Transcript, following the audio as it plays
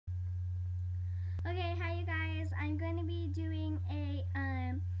I'm going to be doing a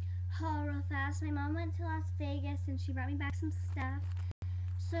haul real fast. My mom went to Las Vegas and she brought me back some stuff.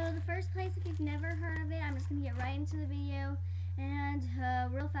 So the first place, if you've never heard of it, I'm just going to get right into the video. And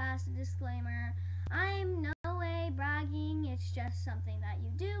real fast, a disclaimer, I'm no way bragging, it's just something that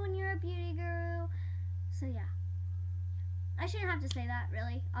you do when you're a beauty guru. So yeah. I shouldn't have to say that,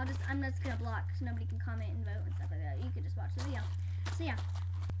 really. I'm just gonna block so nobody can comment and vote and stuff like that. You could just watch the video. So yeah.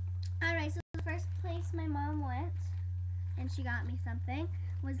 Alright, so the first place my mom went, and she got me something,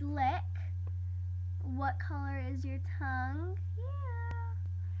 was Lick. What color is your tongue?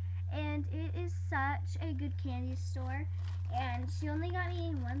 Yeah. And it is such a good candy store. And she only got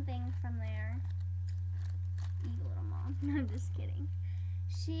me one thing from there. You little mom. No, I'm just kidding.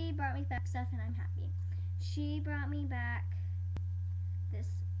 She brought me back stuff and I'm happy. She brought me back this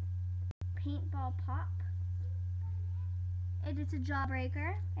paintball pop. It's a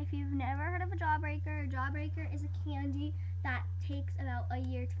jawbreaker. If you've never heard of a jawbreaker is a candy that takes about a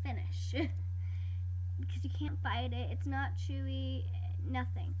year to finish. Because you can't bite it, it's not chewy,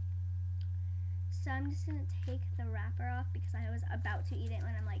 nothing. So I'm just going to take the wrapper off because I was about to eat it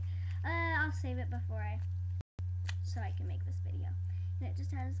when I'm like, I'll save it so I can make this video. And it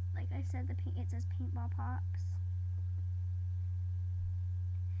just has, like I said, it says paintball pops.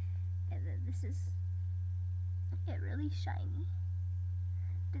 And then this is really shiny.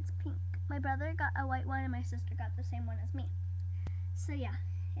 It's pink. My brother got a white one and my sister got the same one as me. So yeah,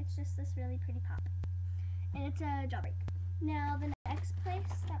 it's just this really pretty pop. And it's a jawbreak. Now the next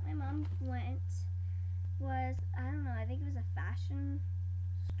place that my mom went was, I don't know, I think it was a fashion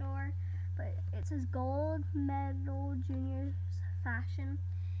store, but it says Gold Medal Juniors Fashion,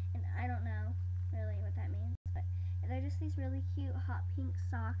 and I don't know really what that means, but they're just these really cute hot pink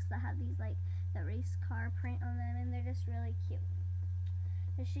socks that have these like the race car print on them, and they're just really cute.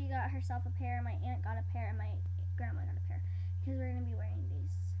 So she got herself a pair, my aunt got a pair, and my grandma got a pair, because we're going to be wearing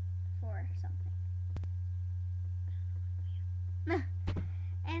these for something.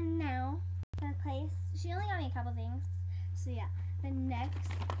 And now, the place, she only got me a couple things, so yeah. The next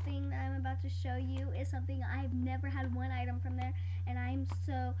thing that I'm about to show you is something I've never had one item from there, and I'm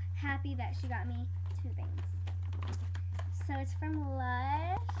so happy that she got me two things. So it's from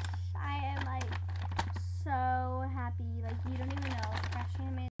Lush. I am like so happy, like you don't even know, fresh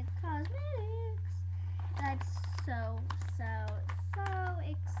handmade cosmetics. And I'm so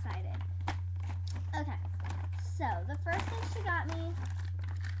excited. Okay, so the first thing she got me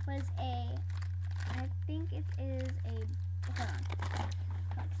was I think it is a, hold on,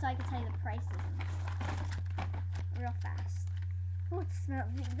 so I can tell you the prices and stuff real fast. Oh,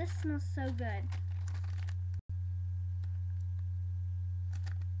 this smells so good.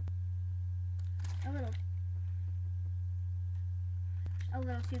 A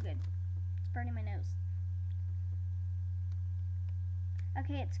little too good. It's burning my nose.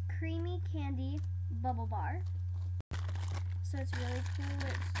 Okay, it's creamy candy bubble bar. So it's really cool.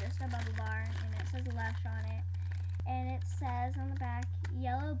 It's just a bubble bar, and it says Lush on it. And it says on the back,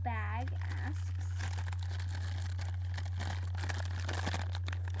 yellow bag asks.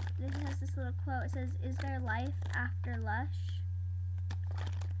 This has this little quote. It says, "Is there life after Lush?"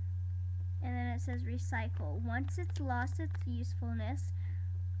 And then it says recycle. Once it's lost its usefulness,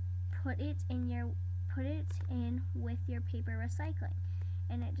 put it in with your paper recycling.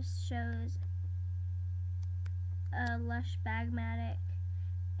 And it just shows a Lush Bagmatic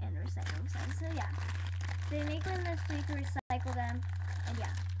and recycling sign. So yeah, they make them this so you can recycle them, and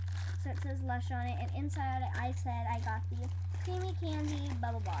yeah. So it says Lush on it, and inside it I said I got the creamy candy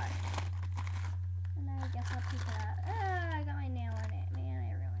bubble bar. And I guess I'll pick it up. I got my nail on it. Man,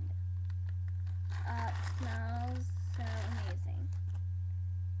 I ruined it. It smells so amazing.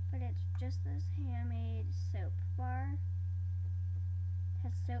 But it's just this handmade soap bar. It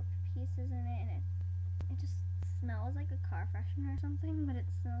has soap pieces in it, and it just smells like a car freshener or something, but it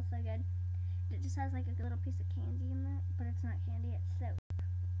smells so good. It just has like a little piece of candy in it, but it's not candy, it's soap.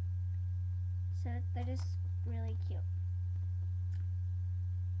 So they're just really cute.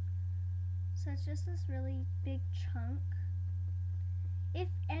 So it's just this really big chunk. If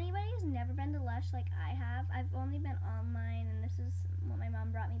anybody has never been to Lush like I have, I've only been online, and this is what my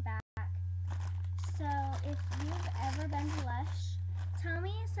mom brought me back. So if you've ever been to Lush, tell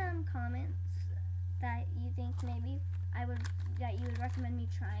me some comments that you think maybe that you would recommend me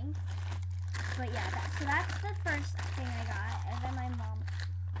trying. But yeah, so that's the first thing I got. And then my mom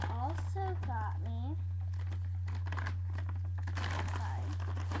also got me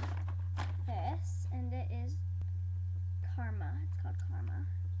this, and it is Karma. It's called Karma.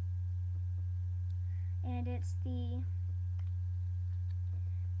 And it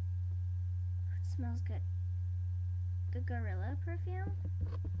smells good. the Gorilla perfume.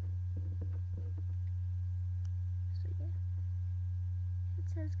 So yeah, it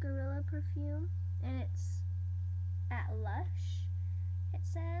says Gorilla perfume, and it's at Lush, it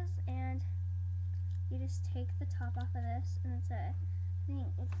says, and you just take the top off of this, and it's I think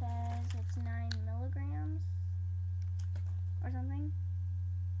it says it's 9 milligrams or something,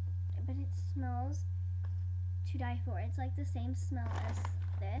 but it smells to die for. It's like the same smell as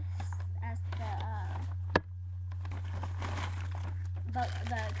this, as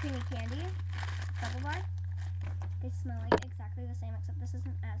the creamy candy bubble bar. They smell like exactly the same, except this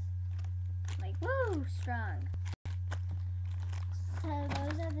isn't as like woo strong. So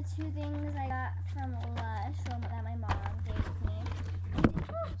those are the two things I got from Lush, or that my mom gave me.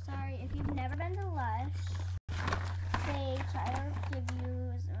 Sorry, if you've never been to Lush, they try to give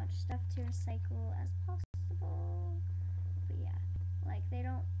you as much stuff to recycle as possible. But yeah, like they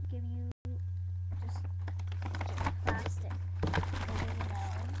don't give you just plastic,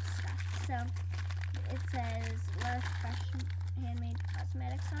 stuff. So it says Lush Fresh Handmade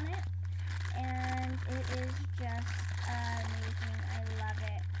Cosmetics on it, and it is just amazing. I love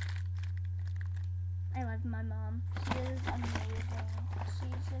it. I love my mom. She is amazing.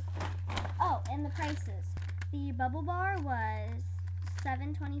 She's just... Oh, and the prices. The bubble bar was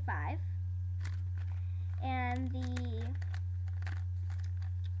 $7.25, and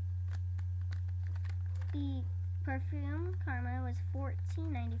the perfume Karma was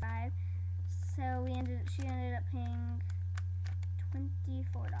 $14.95. So she ended up paying $24.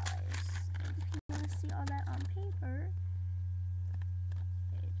 If you want to see all that on paper,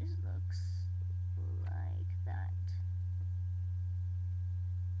 it just looks like that.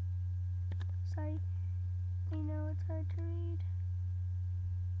 Sorry, I know it's hard to read.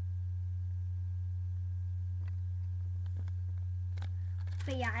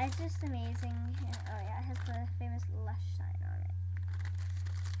 But yeah, it's just amazing. And, oh yeah, it has the famous Lush sign on it.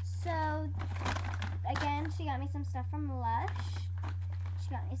 So, again, she got me some stuff from Lush. She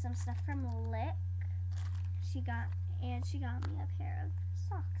got me some stuff from Lick. She got me a pair of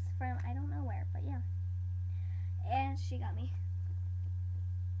socks from I don't know where, but yeah. And she got me this.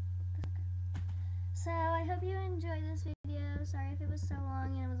 So I hope you enjoyed this video. Sorry if it was so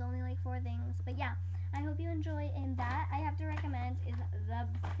long and it was only like 4 things, but yeah, I hope you enjoy. And that I have to recommend is the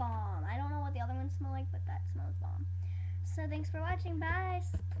bomb. I don't know what the other ones smell like, but that smells bomb. So thanks for watching. Bye.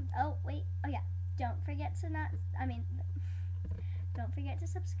 Oh wait. Oh yeah. Don't forget to don't forget to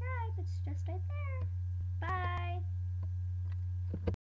subscribe. It's just right there. Bye.